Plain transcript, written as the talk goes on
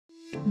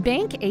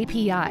Bank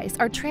APIs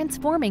are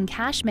transforming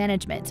cash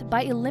management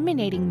by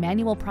eliminating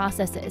manual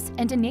processes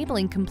and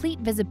enabling complete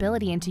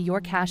visibility into your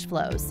cash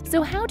flows.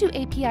 So how do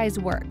APIs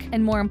work?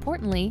 And more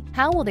importantly,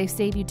 how will they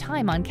save you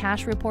time on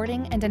cash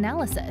reporting and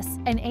analysis?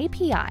 An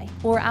API,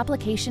 or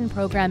Application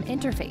Program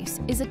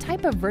Interface, is a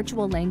type of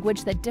virtual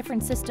language that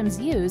different systems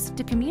use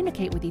to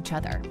communicate with each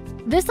other.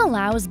 This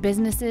allows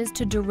businesses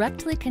to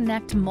directly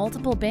connect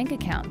multiple bank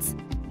accounts,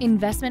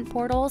 investment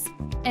portals,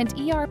 and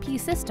ERP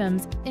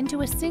systems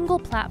into a single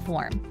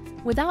platform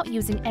without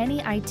using any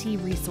IT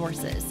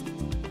resources.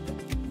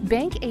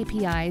 Bank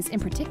APIs, in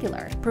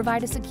particular,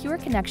 provide a secure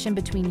connection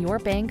between your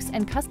banks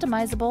and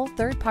customizable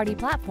third-party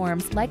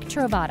platforms like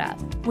Truvada.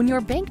 When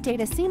your bank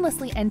data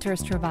seamlessly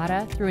enters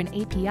Truvada through an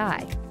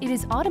API, it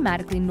is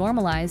automatically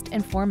normalized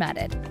and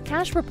formatted.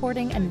 Cash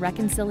reporting and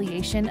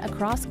reconciliation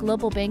across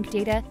global bank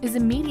data is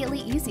immediately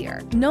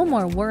easier. No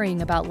more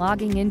worrying about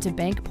logging into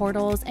bank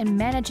portals and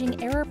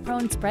managing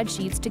error-prone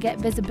spreadsheets to get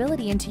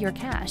visibility into your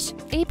cash.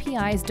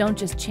 APIs don't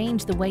just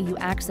change the way you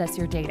access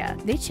your data,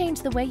 they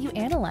change the way you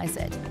analyze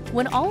it.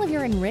 When all of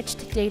your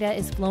enriched data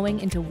is flowing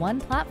into one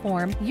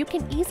platform, you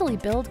can easily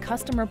build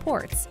custom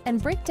reports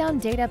and break down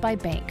data by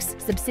banks,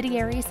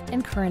 subsidiaries,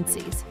 and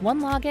currencies.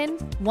 One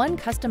login, one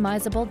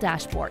customizable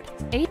dashboard.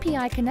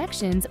 API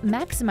connections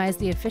maximize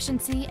the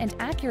efficiency and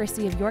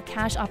accuracy of your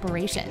cash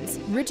operations.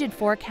 Rigid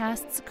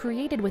forecasts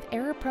created with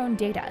error-prone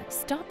data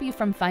stop you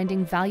from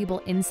finding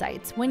valuable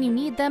insights when you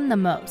need them the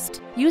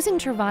most. Using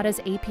Truvada's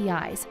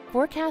APIs,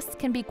 forecasts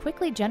can be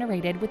quickly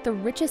generated with the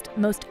richest,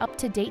 most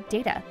up-to-date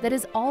data that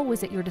is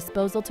always at your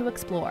disposal to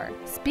explore.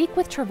 Speak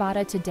with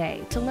Truvada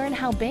today to learn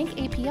how bank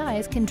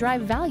APIs can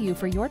drive value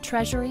for your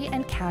treasury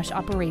and cash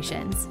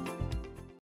operations.